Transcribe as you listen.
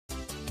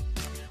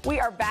We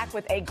are back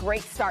with a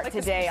great start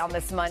today on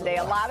this Monday.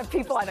 A lot of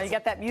people, I know you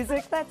got that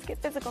music, let's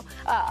get physical.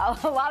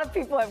 A lot of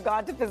people have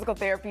gone to physical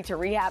therapy to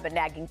rehab a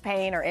nagging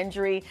pain or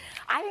injury.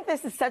 I think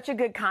this is such a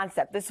good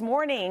concept. This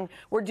morning,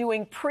 we're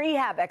doing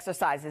pre-hab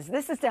exercises.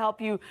 This is to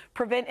help you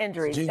prevent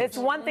injuries. It's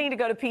one thing to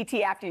go to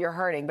PT after you're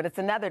hurting, but it's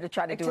another to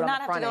try to do it on the front end.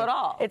 To not have to do it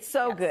all. It's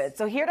so good.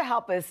 So here to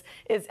help us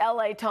is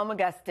LA Thoma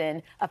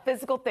Gustin, a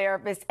physical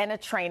therapist and a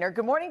trainer.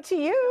 Good morning to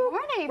you. Good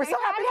morning. We're so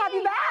happy to have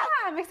you back.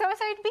 Yeah, I'm so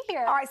excited to be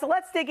here. All right, so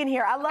let's dig in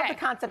here. I love the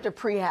concept of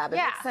prehab. It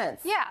makes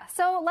sense. Yeah.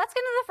 So let's get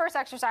into the first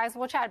exercise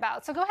we'll chat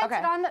about. So go ahead,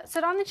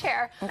 sit on the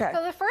chair. Okay.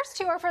 So the first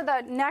two are for the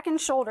neck and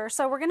shoulder.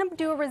 So we're going to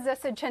do a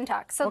resisted chin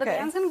tuck. So the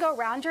band's going to go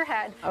around your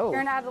head. Oh.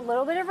 You're going to add a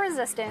little bit of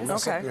resistance.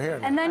 Okay.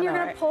 And then you're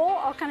going to pull.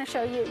 I'll kind of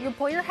show you. You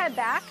pull your head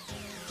back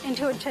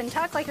into a chin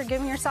tuck, like you're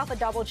giving yourself a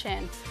double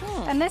chin.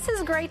 And this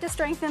is great to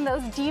strengthen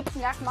those deep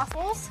neck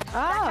muscles that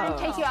kind of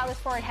take you out of this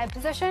forward head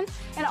position,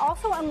 and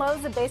also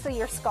unloads the base of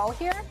your skull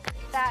here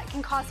that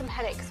can cause some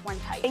headaches when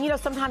tight. And you know,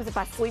 sometimes if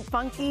I sleep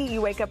funky, you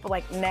wake up with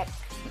like neck,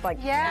 like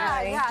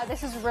yeah,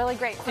 this is really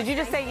great. Did you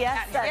just say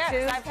yes?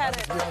 Yes, I've had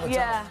it.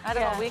 Yeah, I had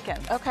it all weekend.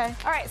 Okay.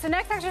 All right, so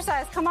next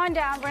exercise, come on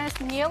down. We're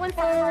gonna kneel in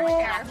front of our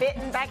chair.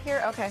 Bitten back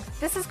here, okay.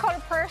 This is called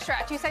a prayer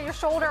stretch. You said your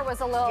shoulder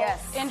was a little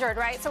injured,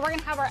 right? So we're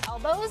gonna have our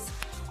elbows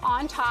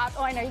on top.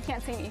 Oh, I know you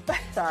can't see me, but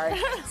sorry.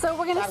 So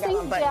we're gonna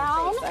sink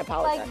down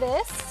like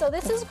this. So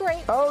this is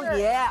great. Oh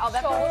yeah, oh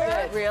that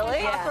feels good.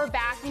 Really? Upper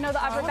back. You know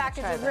the upper back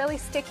is a really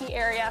sticky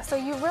area, so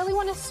you really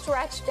want to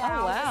stretch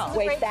down. Oh wow.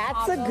 Wait,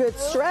 that's a good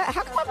stretch.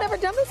 How come I've never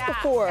done this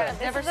before? Yeah,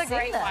 this is a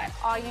great one.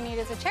 All you need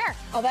is a chair.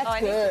 Oh,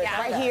 that's good.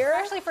 Right here?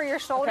 Especially for your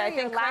shoulder. Okay, I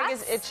think Craig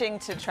is itching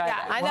to try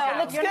that. I know,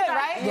 it looks good,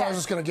 right? Yeah, I was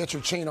just going to get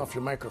your chain off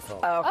your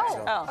microphone.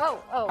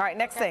 All right,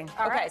 next thing.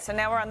 Okay, so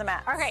now we're on the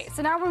mat. Okay,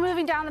 so now we're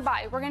moving down the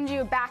body. We're going to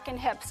do back and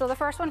hips. So the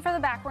first one for the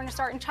back, we're going to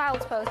start in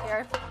child's pose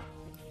here.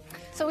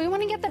 So we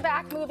want to get the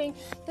back moving.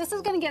 This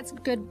is going to get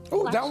good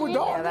downward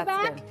dog. in the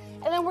back.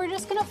 And then we're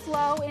just going to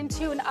flow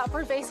into an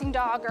upward facing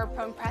dog or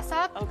prone press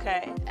up.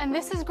 Okay. And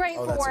this is great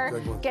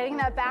for getting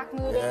that back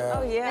moving. Yeah.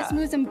 Oh yeah. This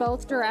moves in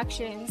both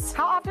directions.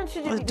 How often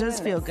should you be doing this? It does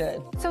feel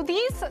good. So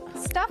these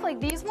stuff like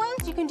these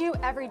ones you can do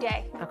every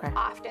day.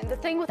 Often. The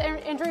thing with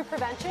injury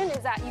prevention is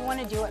that you want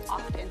to do it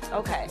often.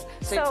 Okay.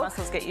 So your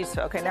muscles get used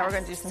to it. Okay, now we're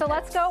going to do some So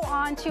let's go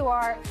on to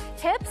our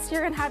hips.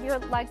 You're going to have your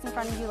legs in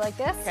front of you like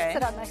this. Okay.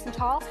 Sit up nice and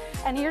tall.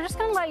 And you're just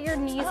going to let your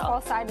knees fall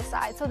side to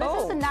side. So this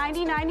is the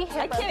 90-90 hip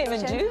I can't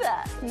even do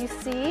that. You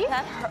see?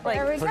 That hurt, like,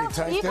 there we go.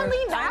 tight You can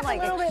lean back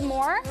like a little bit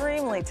more.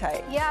 Extremely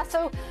tight. Yeah,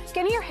 so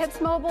getting your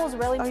hips mobile is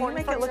really important.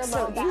 You make it look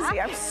so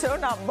easy. I'm so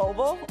not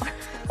mobile.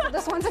 So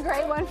this one's a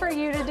great one for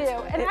you to do.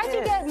 And as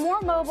you get more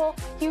mobile,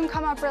 you can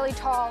come up really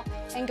tall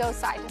and go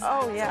side to side.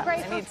 Oh yeah, so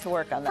great I need to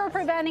work on that. For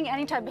preventing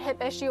any type of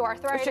hip issue,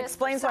 arthritis, which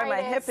explains why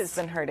my hip has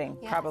been hurting,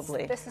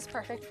 probably. This is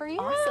perfect for you.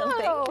 Awesome,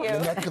 thank you.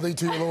 And that could lead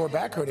to your lower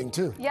back hurting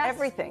too. Yes.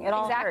 Everything, it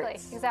all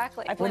hurts.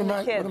 Exactly. What am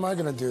I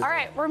going to do? All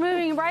right, we're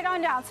moving right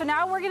on down. So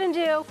now we're going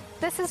to do,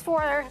 this is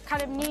for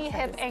kind of knee,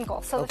 hip,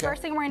 ankle. So the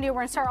first thing we're going to do,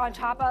 we're going to start on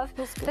top of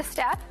the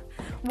step.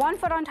 1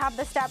 foot on top of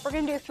the step. We're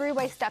going to do a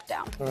 3-way step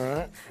down. All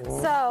right.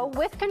 So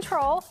with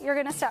control, you're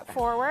going to step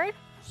forward.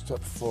 Step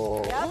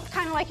forward. Yep,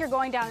 kind of like you're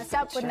going down a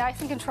step, but nice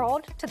and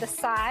controlled to the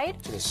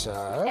side. To the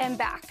side. And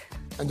back.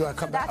 And do I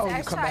come back? Oh,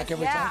 you come back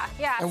every time?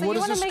 Yeah. And so what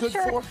you is want to this make good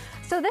sure. for?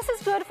 So this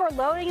is good for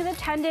loading the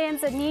tendons,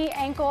 the knee,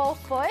 ankle,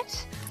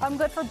 foot.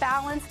 Good for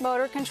balance,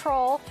 motor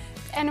control.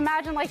 And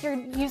imagine like you're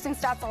using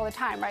steps all the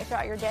time, right,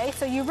 throughout your day.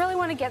 So you really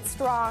want to get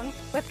strong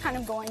with kind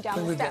of going down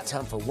the steps. We've got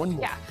time for one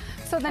more. Yeah.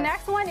 So the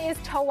next one is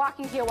toe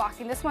walking, heel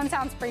walking. This one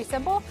sounds pretty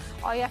simple.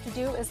 All you have to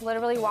do is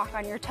literally walk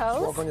on your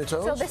toes. Walk on your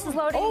toes? So this is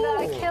loading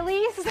the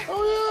Achilles,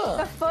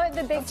 the foot,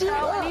 the big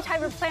toe, any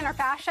type of plantar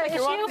fascia issue.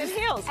 You're walking in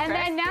heels, and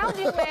then now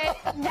do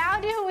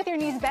it with your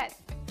knees bent.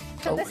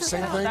 So this is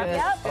same thing?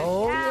 Yep.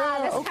 Oh, yeah,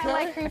 this kind of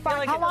like creep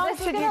on. How long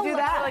should you do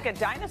that? Like a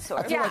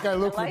dinosaur. I feel like I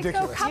look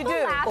ridiculous. So you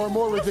do. Or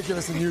more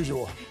ridiculous than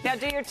usual. Now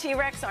do your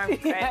T-Rex arm.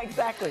 Right? Yeah,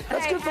 exactly.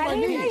 That's good for my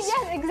knees.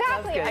 Yes,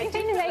 exactly. I need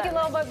to make it a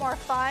little bit more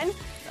fun.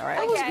 All right.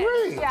 That was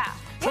great. Yeah.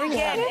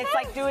 Again, it's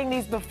like doing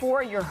these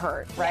before you're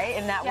hurt, right?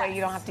 And that way you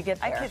don't have to get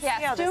there.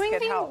 Yes, doing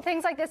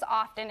things like this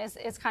often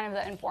is kind of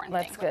the important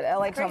thing. That's good.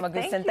 LA Thoma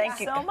Gustin, thank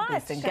you so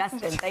much.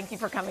 Gustin, thank you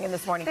for coming in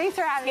this morning. Thanks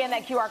for having me. Scan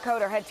that QR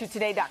code or head to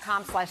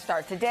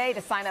today.com/start today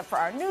to sign up for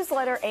our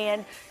newsletter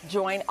and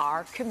join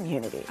our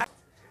community.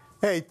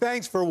 Hey,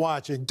 thanks for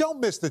watching. Don't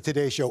miss the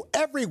Today Show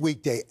every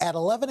weekday at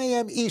 11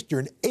 a.m.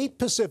 Eastern, 8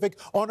 Pacific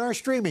on our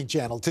streaming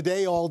channel,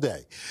 Today All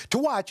Day. To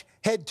watch,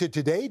 head to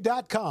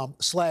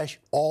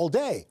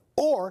today.com/allday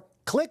or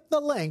click the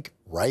link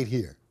right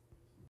here.